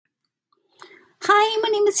Hi, my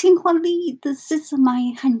name is Xinhua Li. This is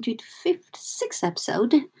my 156th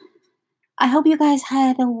episode. I hope you guys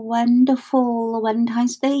had a wonderful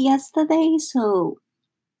Valentine's Day yesterday.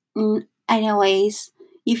 Anyways,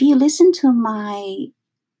 if you listen to my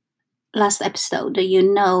last episode,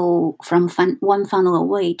 you know from One Funnel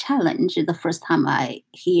Away challenge, the first time I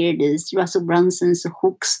hear this Russell Brunson's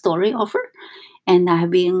Hook story offer. And I've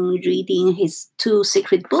been reading his two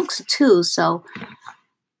secret books too. So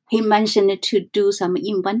he mentioned to do some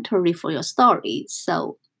inventory for your story.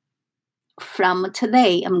 So from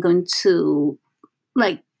today, I'm going to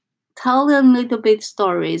tell a little bit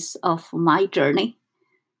stories of my journey.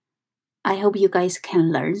 I hope you guys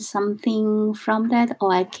can learn something from that,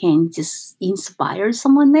 or I can just inspire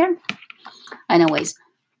someone there. Anyways,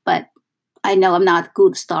 but I know I'm not a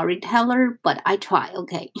good storyteller, but I try.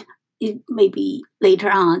 Okay, it maybe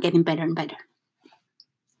later on getting better and better.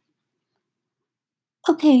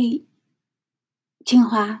 Okay,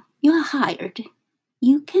 Jinghua, you are hired.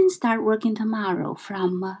 You can start working tomorrow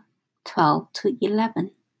from 12 to 11.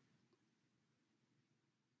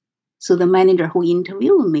 So the manager who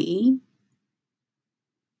interviewed me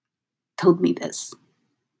told me this.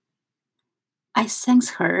 I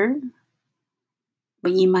thanked her,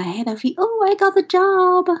 but in my head I feel, oh, I got the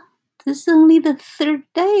job. This is only the third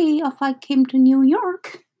day of I came to New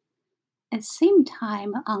York. At the same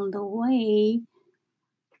time, on the way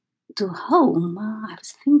to home, I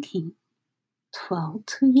was thinking, 12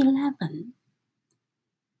 to 11.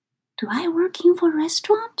 Do I working for a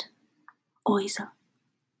restaurant? Or is a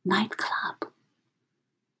nightclub?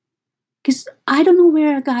 Because I don't know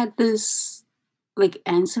where I got this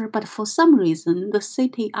answer, but for some reason, the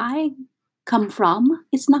city I come from,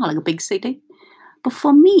 it's not like a big city. But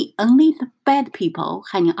for me, only the bad people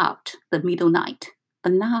hang out the middle night.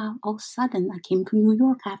 But now, all of a sudden, I came to New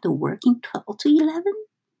York after working 12 to 11.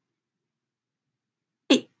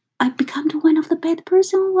 I become one of the bad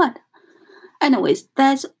person or what? Anyways,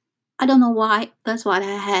 I don't know why, that's what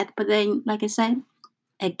I had. But then, like I said,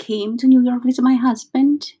 I came to New York with my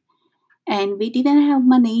husband, and we didn't have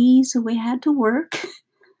money, so we had to work.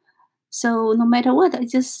 So no matter what, I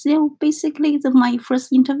just still basically my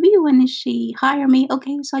first interview, and she hired me.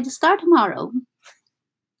 Okay, so I just start tomorrow.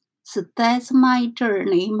 So that's my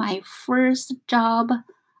journey, my first job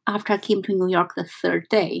after I came to New York the third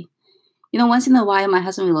day. Once in a while, my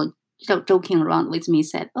husband will joking around with me,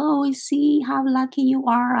 said, "Oh, you see how lucky you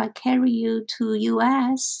are. I carry you to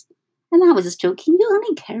U.S." And I was just joking. You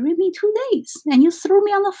only carry me 2 days, and you threw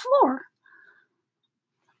me on the floor.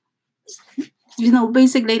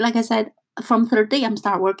 Basically, like I said, from third day, I'm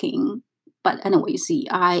start working. But anyway, see,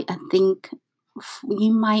 I think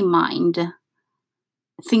in my mind,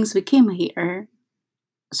 things became here.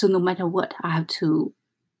 So no matter what, I have to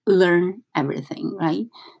learn everything, right?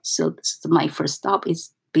 So my first stop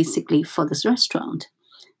is basically for this restaurant.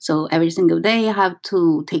 So every single day, I have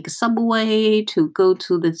to take a subway to go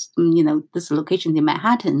to this location in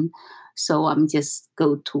Manhattan. So I'm just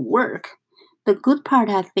go to work. The good part,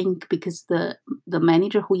 I think, because the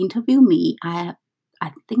manager who interviewed me, I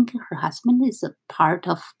think her husband is a part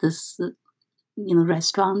of this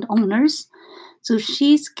restaurant owners. So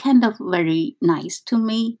she's kind of very nice to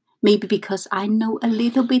me. Maybe because I know a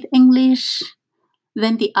little bit English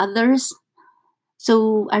than the others.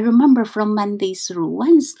 So I remember from Monday through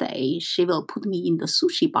Wednesday, she will put me in the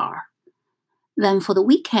sushi bar. Then for the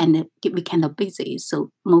weekend, we kind of busy.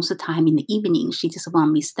 So most of the time in the evening, she just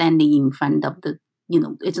want me standing in front of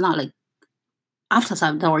it's not like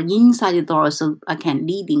outside the door, inside the door, so I can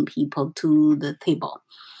leading people to the table.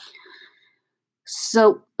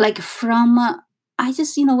 So I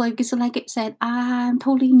just, because like I said, I'm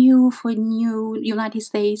totally new for new United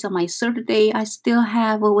States. On my third day, I still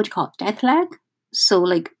have what you call jet lag. So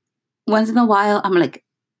once in a while, I'm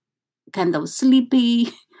kind of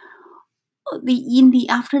sleepy. In the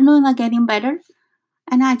afternoon, I'm getting better.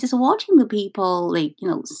 And I just watching the people,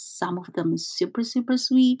 some of them super, super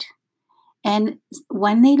sweet. And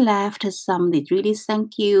when they left, some they really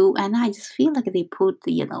thank you, and I just feel like they put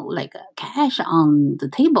cash on the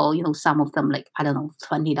table. Some of them I don't know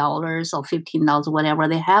 $20 or $15, whatever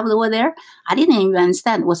they have over there. I didn't even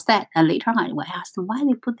understand what's that. And later on, I asked them why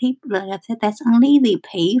they put table. I said that's only they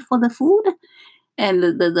pay for the food. And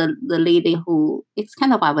the lady who it's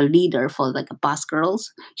kind of our leader for bus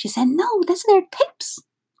girls, she said no, that's their tips.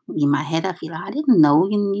 In my head, I feel I didn't know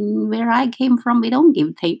in where I came from, we don't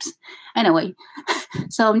give tips. Anyway,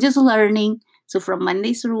 so I'm just learning. So from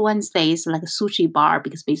Monday through Wednesdays, like a sushi bar,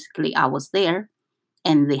 because basically I was there.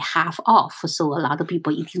 and they half off. So a lot of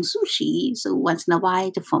people eating sushi. So once in a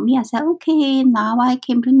while, for me, I said, okay, now I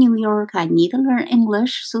came to New York. I need to learn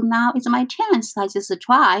English. So now it's my chance. I just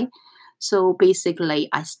try. So basically,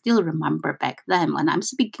 I still remember back then when I'm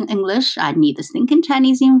speaking English, I need to think in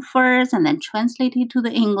Chinese in first and then translate it to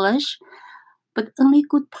the English. But only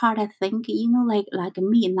good part, I think, like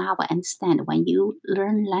me now, I understand when you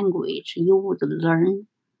learn language, you would learn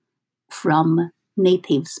from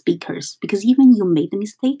native speakers because even you made a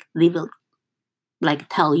mistake, they will like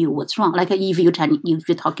tell you what's wrong. Like if you're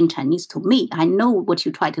talking Chinese to me, I know what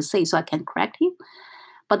you try to say, so I can correct you.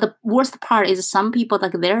 But the worst part is some people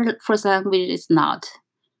like their first language is not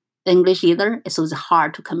English either, so it's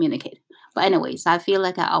hard to communicate. But anyways, I feel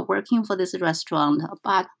like I'm working for this restaurant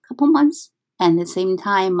about a couple months, and at the same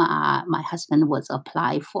time, my husband was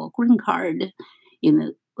applied for green card.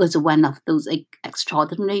 Was one of those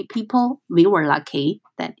extraordinary people. We were lucky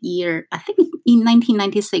that year. I think in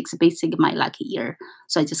 1996, basically my lucky year.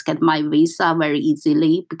 So I just get my visa very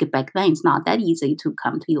easily because back then it's not that easy to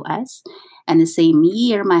come to US. And the same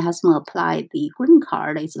year, my husband applied the green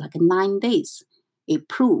card. It's like 9 days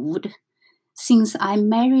approved. Since I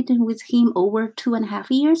married with him over 2.5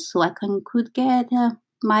 years, so I could get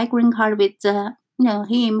my green card with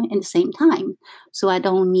him at the same time. So I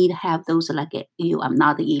don't need to have those like I'm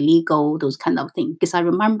not illegal, those kind of things. Because I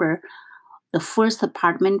remember the first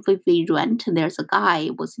apartment we rent, there's a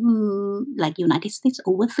guy was in like United States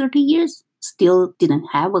over 30 years, still didn't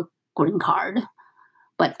have a green card.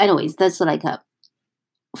 But anyways, that's like a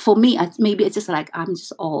for me, maybe it's just like I'm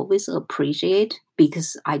just always appreciate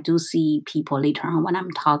because I do see people later on when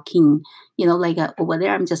I'm talking, like over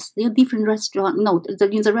there, I'm just different restaurant. No,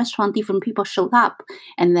 in the restaurant, different people showed up,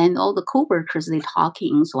 and then all the coworkers they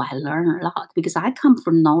talking. So I learn a lot because I come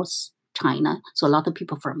from North China, so a lot of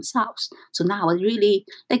people from South. So now I really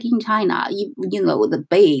like in China, the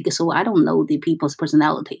big. So I don't know the people's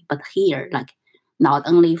personality, but here, like not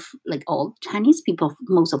only like all Chinese people,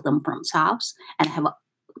 most of them from South, and have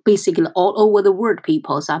basically all over the world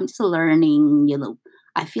people. So I'm just learning,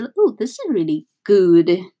 I feel, oh, this is a really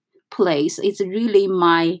good place. It's really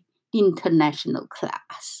my international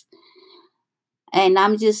class. And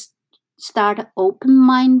I'm just start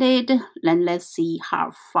open-minded, then let's see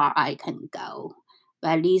how far I can go.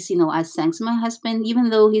 But at least, I thanks my husband, even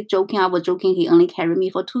though he's joking, I was joking, he only carried me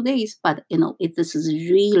for 2 days. But, this is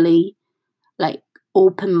really like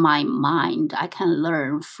open my mind. I can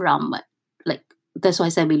learn from like that's why I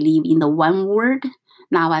said we live in the one word.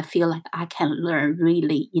 Now I feel like I can learn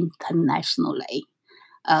really internationally.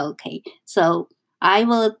 Okay, so I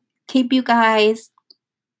will keep you guys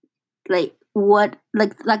like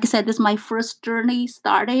I said, this is my first journey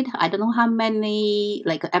started. I don't know how many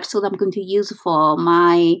like episodes I'm going to use for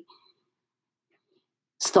my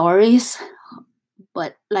stories,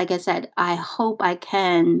 but like I said, I hope I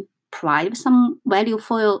can provide some value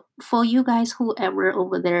for you guys, whoever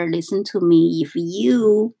over there listen to me. If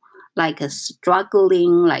you like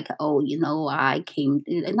struggling, like I came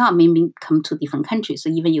not maybe come to different countries. So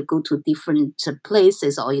even you go to different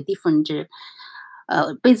places or a different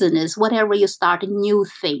business, whatever you start a new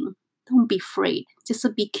thing, don't be afraid. Just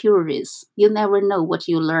be curious. You never know what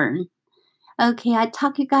you learn. Okay, I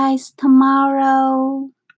talk you guys tomorrow.